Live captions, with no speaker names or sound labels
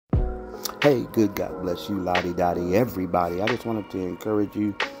Hey, good God bless you, Lottie Dottie, everybody. I just wanted to encourage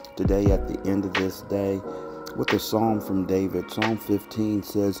you today at the end of this day with a psalm from David. Psalm 15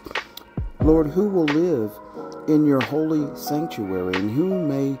 says, Lord, who will live in your holy sanctuary, and who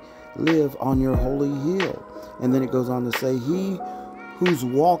may live on your holy hill? And then it goes on to say, he whose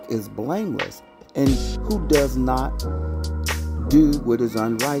walk is blameless, and who does not do what is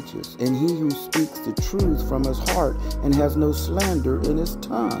unrighteous, and he who speaks the truth from his heart and has no slander in his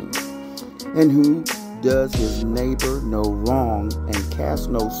tongue, and who does his neighbor no wrong and casts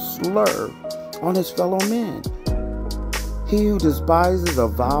no slur on his fellow men. He who despises a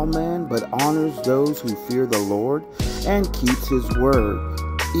vile man but honors those who fear the Lord and keeps his word,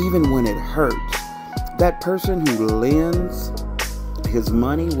 even when it hurts. That person who lends his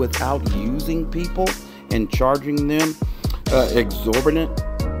money without using people and charging them exorbitant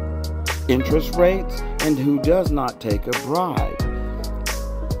interest rates, and who does not take a bribe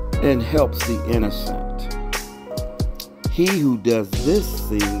and helps the innocent. He who does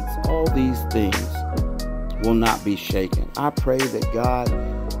all these things will not be shaken. I pray that God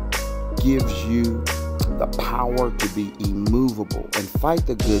gives you the power to be immovable and fight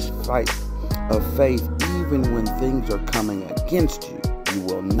the good fight of faith, even when things are coming against you. You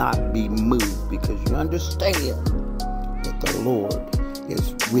will not be moved because you understand that the Lord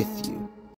is with you.